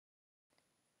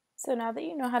So now that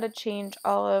you know how to change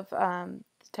all of the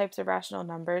types of rational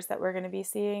numbers that we're going to be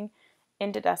seeing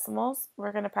into decimals,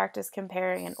 we're going to practice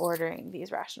comparing and ordering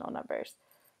these rational numbers.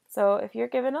 So if you're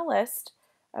given a list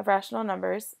of rational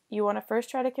numbers, you want to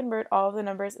first try to convert all of the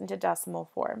numbers into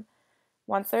decimal form.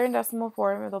 Once they're in decimal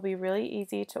form, it'll be really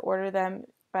easy to order them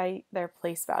by their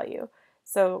place value.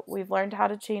 So we've learned how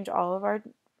to change all of our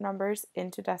numbers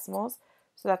into decimals,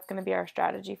 so that's going to be our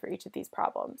strategy for each of these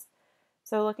problems.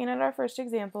 So looking at our first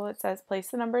example, it says place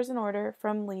the numbers in order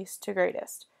from least to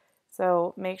greatest.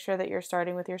 So make sure that you're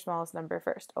starting with your smallest number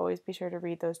first. Always be sure to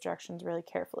read those directions really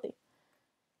carefully.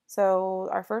 So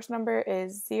our first number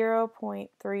is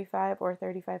 0.35 or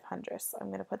 35 hundredths. I'm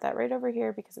going to put that right over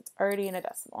here because it's already in a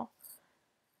decimal.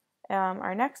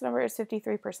 Our next number is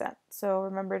 53%. So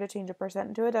remember to change a percent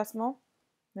into a decimal.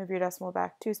 Move your decimal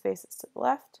back 2 spaces to the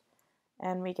left,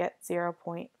 and we get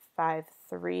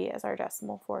 0.53 as our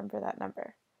decimal form for that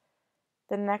number.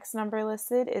 The next number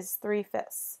listed is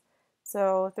 3/5.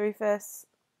 So 3/5,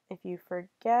 if you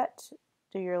forget,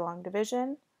 do your long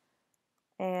division,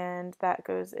 and that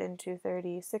goes into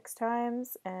 36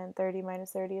 times, and 30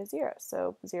 minus 30 is 0.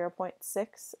 So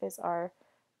 0.6 is our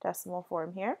decimal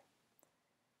form here.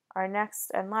 Our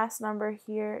next and last number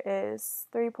here is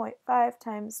 3.5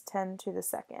 times 10 to the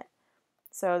second.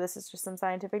 So this is just some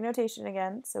scientific notation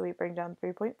again. So we bring down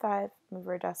 3.5, move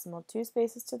our decimal 2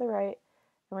 spaces to the right,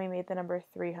 and we made the number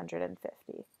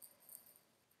 350.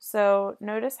 So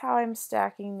notice how I'm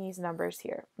stacking these numbers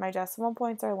here. My decimal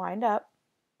points are lined up.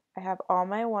 I have all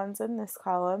my ones in this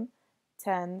column,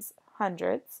 tens,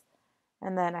 hundreds,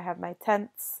 and then I have my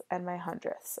tenths and my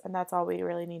hundredths, and that's all we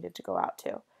really needed to go out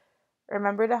to.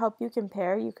 Remember, to help you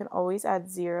compare, you can always add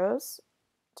zeros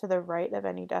to the right of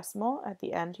any decimal at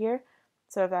the end here.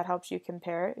 So if that helps you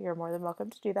compare, you're more than welcome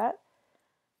to do that.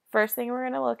 First thing we're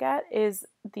going to look at is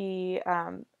the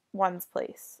ones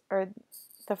place, or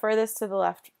the furthest to the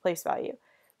left place value.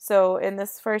 So in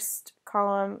this first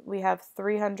column, we have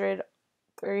 300,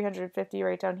 350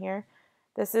 right down here.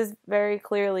 This is very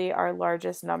clearly our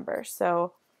largest number.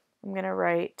 So I'm going to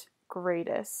write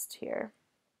greatest here.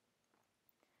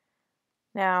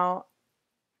 Now,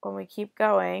 when we keep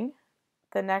going,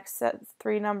 the next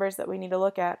 3 numbers that we need to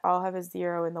look at all have a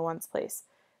 0 in the ones place.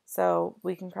 So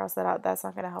we can cross that out. That's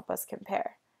not going to help us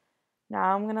compare.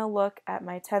 Now I'm going to look at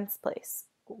my tenths place.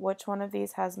 Which one of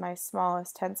these has my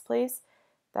smallest tenths place?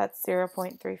 That's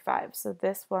 0.35. So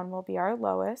this one will be our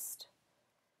lowest.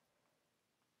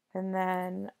 And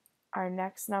then our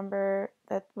next number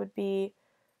that would be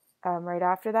right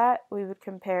after that, we would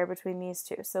compare between these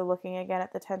two. So looking again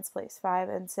at the tenths place, 5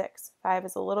 and 6. 5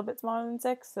 is a little bit smaller than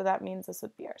 6, so that means this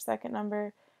would be our second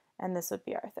number, and this would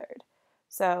be our third.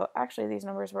 So actually these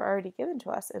numbers were already given to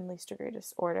us in least to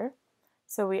greatest order.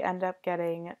 So we end up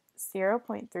getting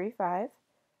 0.35,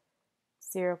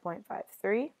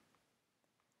 0.53,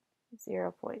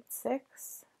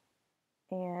 0.6,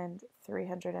 and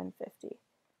 350.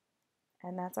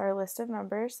 And that's our list of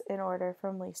numbers in order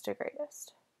from least to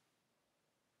greatest.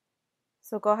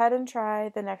 So go ahead and try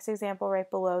the next example right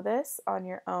below this on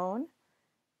your own.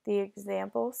 The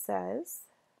example says,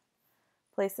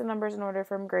 place the numbers in order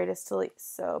from greatest to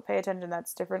least. So pay attention,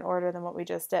 that's different order than what we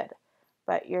just did.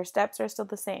 But your steps are still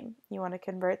the same. You want to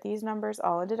convert these numbers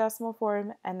all into decimal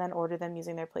form and then order them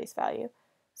using their place value.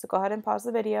 So go ahead and pause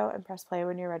the video and press play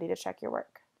when you're ready to check your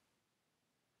work.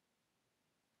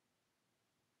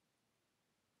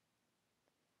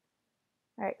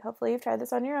 All right, hopefully you've tried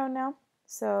this on your own now.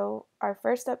 So our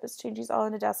first step is change these all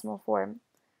into decimal form.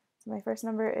 So my first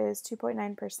number is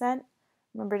 2.9%.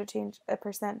 Remember to change a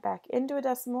percent back into a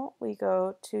decimal. We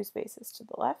go 2 spaces to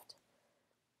the left.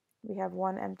 We have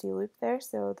one empty loop there,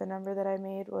 so the number that I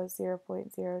made was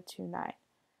 0.029.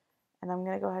 And I'm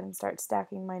going to go ahead and start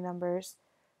stacking my numbers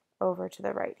over to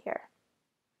the right here.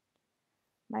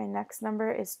 My next number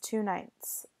is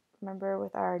 2/9. Remember,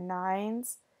 with our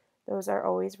nines, those are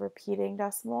always repeating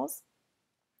decimals.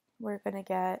 We're going to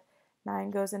get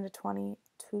 9 goes into 20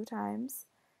 2 times,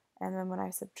 and then when I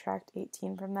subtract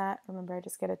 18 from that, remember I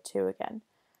just get a 2 again.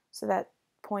 So that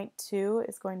 0.2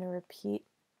 is going to repeat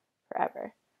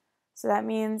forever. So that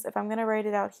means if I'm going to write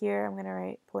it out here, I'm going to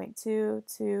write 0.2,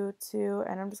 2, 2,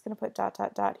 and I'm just going to put dot,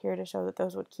 dot, dot here to show that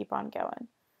those would keep on going.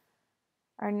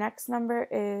 Our next number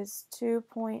is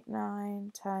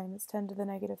 2.9 times 10 to the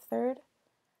negative third.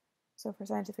 So for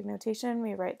scientific notation,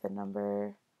 we write the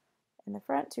number in the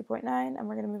front, 2.9, and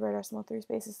we're going to move our decimal 3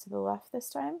 spaces to the left this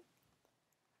time.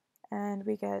 And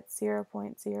we get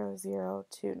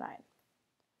 0.0029. I'm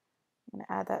going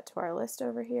to add that to our list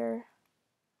over here.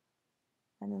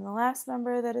 And then the last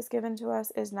number that is given to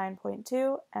us is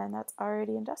 9.2, and that's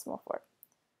already in decimal form.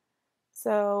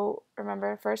 So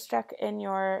remember, first check in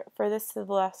your furthest to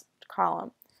the left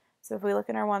column. So if we look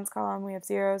in our ones column, we have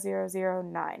 0, 0, 0,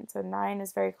 9. So 9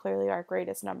 is very clearly our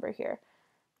greatest number here.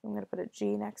 I'm going to put a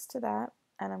G next to that,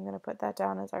 and I'm going to put that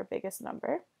down as our biggest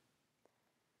number.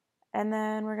 And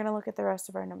then we're going to look at the rest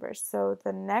of our numbers. So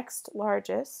the next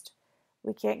largest,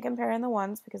 we can't compare in the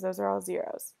ones because those are all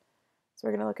zeros. So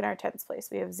we're going to look in our tens place.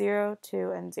 We have 0,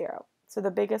 2, and 0. So the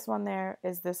biggest one there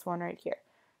is this one right here.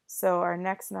 So our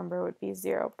next number would be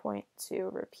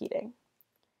 0.2 repeating.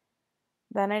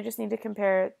 Then I just need to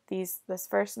compare this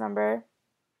first number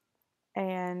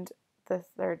and the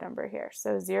third number here.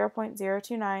 So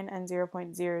 0.029 and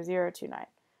 0.0029. I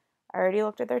already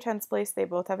looked at their tens place. They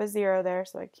both have a 0 there,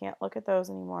 so I can't look at those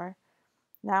anymore.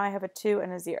 Now I have a 2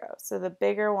 and a 0. So the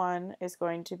bigger one is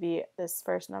going to be this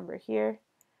first number here,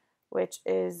 which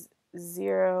is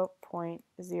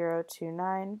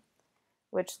 0.029,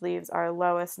 which leaves our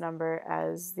lowest number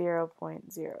as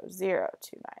 0.0029.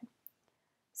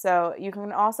 So you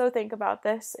can also think about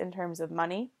this in terms of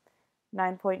money.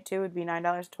 9.2 would be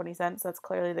 $9.20. That's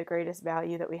clearly the greatest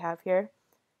value that we have here.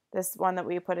 This one that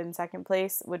we put in second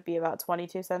place would be about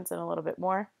 22 cents and a little bit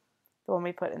more. The one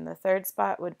we put in the third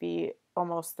spot would be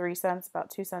almost 3 cents, about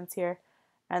 2 cents here.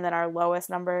 And then our lowest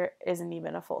number isn't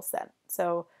even a full cent.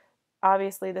 So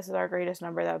obviously this is our greatest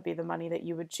number. That would be the money that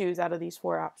you would choose out of these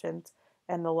 4 options.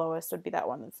 And the lowest would be that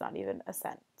one that's not even a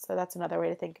cent. So that's another way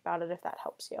to think about it if that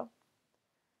helps you.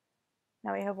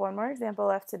 Now we have one more example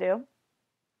left to do.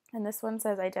 And this one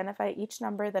says identify each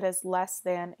number that is less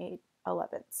than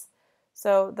 8/11ths.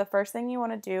 So the first thing you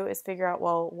want to do is figure out,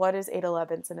 well, what is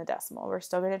 8/11ths in a decimal? We're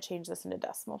still going to change this into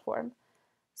decimal form.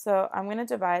 So I'm going to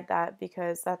divide that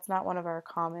because that's not one of our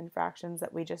common fractions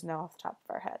that we just know off the top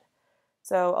of our head.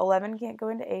 So 11 can't go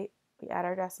into 8. We add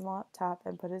our decimal up top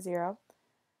and put a 0.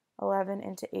 11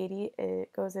 into 80,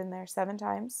 it goes in there 7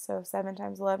 times. So 7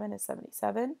 times 11 is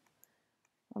 77.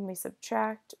 When we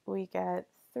subtract, we get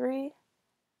 3.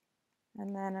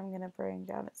 And then I'm going to bring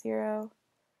down a 0.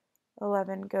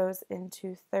 11 goes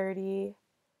into 30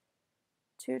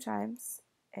 2 times,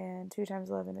 and 2 times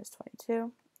 11 is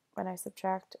 22. When I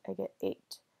subtract, I get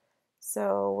 8.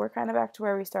 So we're kind of back to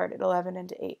where we started, 11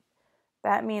 into 8.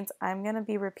 That means I'm going to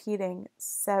be repeating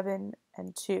 7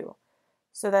 and 2.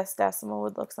 So this decimal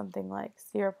would look something like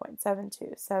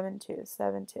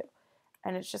 0.727272,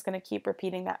 and it's just going to keep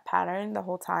repeating that pattern the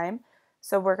whole time.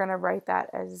 So we're going to write that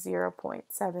as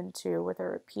 0.72 with a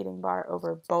repeating bar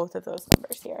over both of those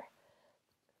numbers here.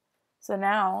 So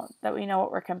now that we know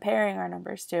what we're comparing our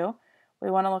numbers to,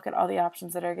 we want to look at all the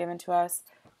options that are given to us,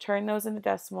 turn those into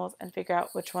decimals, and figure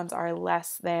out which ones are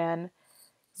less than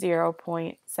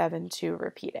 0.72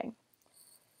 repeating.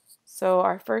 So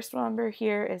our first number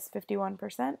here is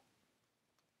 51%.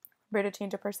 Remember to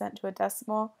change a percent to a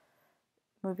decimal.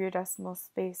 Move your decimal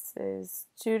spaces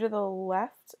 2 to the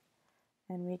left,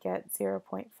 and we get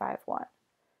 0.51.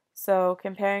 So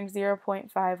comparing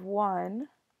 0.51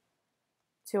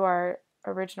 to our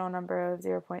original number of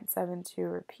 0.72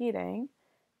 repeating,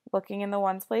 looking in the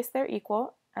ones place, they're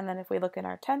equal. And then if we look in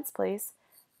our tens place,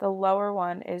 the lower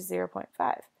one is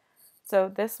 0.5. So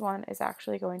this one is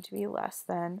actually going to be less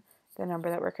than the number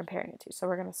that we're comparing it to. So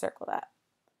we're going to circle that.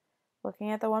 Looking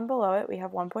at the one below it, we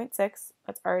have 1.6.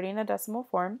 That's already in a decimal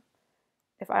form.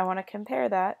 If I want to compare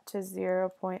that to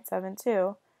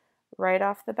 0.72, right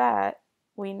off the bat,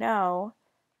 we know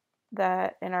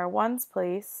that in our ones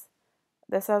place,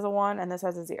 this has a 1 and this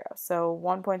has a 0. So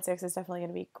 1.6 is definitely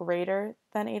going to be greater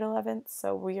than 8/11ths,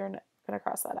 so we are going to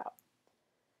cross that out.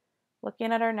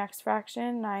 Looking at our next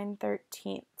fraction,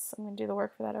 9/13. I'm going to do the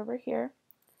work for that over here.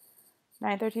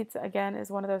 9/13 again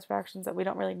is one of those fractions that we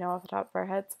don't really know off the top of our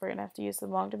heads, so we're going to have to use some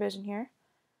long division here.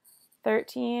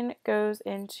 13 goes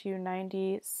into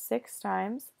 96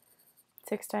 times.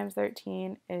 6 times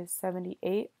 13 is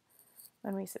 78.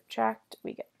 When we subtract,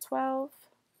 we get 12.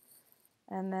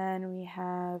 And then we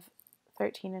have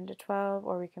 13 into 12,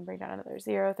 or we can bring down another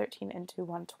 0, 13 into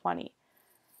 120.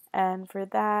 And for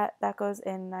that, that goes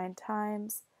in 9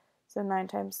 times. So 9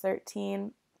 times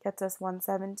 13 gets us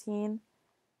 117.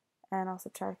 And I'll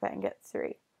subtract that and get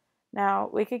 3. Now,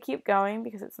 we could keep going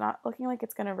because it's not looking like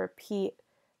it's going to repeat.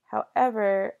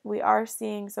 However, we are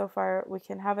seeing so far we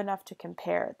can have enough to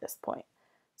compare at this point.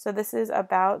 So this is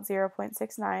about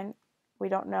 0.69. We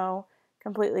don't know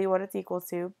completely what it's equal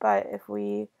to, but if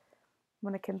we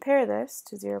want to compare this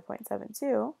to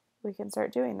 0.72, we can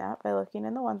start doing that by looking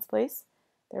in the ones place.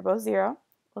 They're both 0.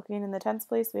 Looking in the tens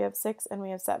place, we have 6 and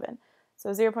we have 7. So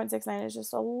 0.69 is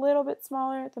just a little bit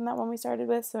smaller than that one we started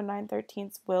with, so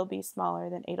 9/13 will be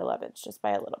smaller than 8/11, just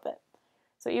by a little bit.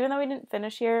 So even though we didn't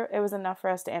finish here, it was enough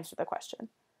for us to answer the question.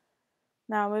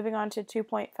 Now moving on to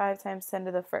 2.5 times 10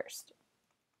 to the first.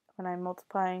 When I'm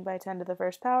multiplying by 10 to the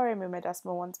first power, I move my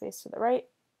decimal one space to the right,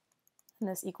 and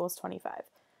this equals 25.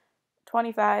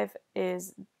 25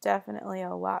 is definitely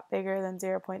a lot bigger than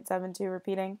 0.72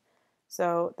 repeating,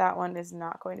 so that one is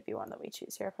not going to be one that we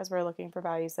choose here because we're looking for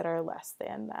values that are less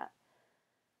than that.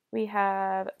 We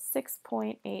have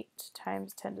 6.8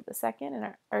 times 10 to the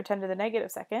second, or 10 to the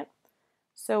negative second,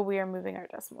 so we are moving our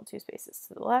decimal 2 spaces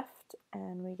to the left,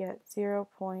 and we get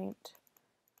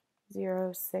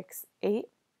 0.068.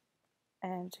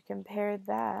 And to compare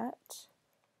that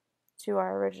to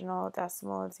our original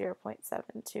decimal of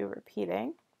 0.72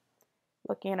 repeating,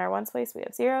 looking in our ones place, we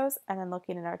have zeros, and then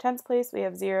looking in our tens place, we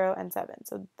have 0 and 7.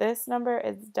 So this number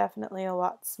is definitely a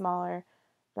lot smaller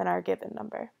than our given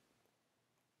number.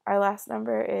 Our last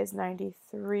number is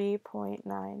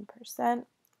 93.9%.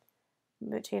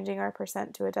 Changing our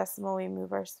percent to a decimal, we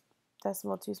move our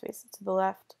decimal 2 spaces to the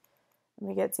left, and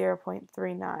we get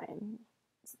 0.39.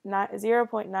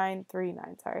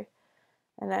 0.939, sorry.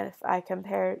 And then if I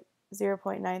compare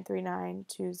 0.939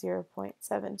 to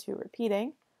 0.72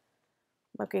 repeating,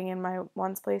 looking in my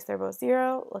ones place, they're both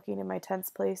 0. Looking in my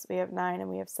tens place, we have 9 and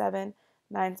we have 7.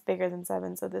 9's bigger than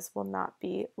 7, so this will not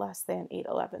be less than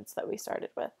 8/11ths that we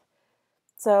started with.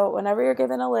 So whenever you're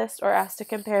given a list or asked to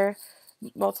compare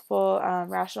multiple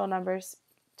rational numbers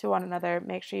to one another,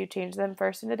 make sure you change them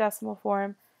first into decimal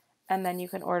form, and then you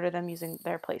can order them using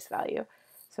their place value.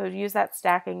 So use that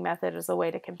stacking method as a way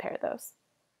to compare those.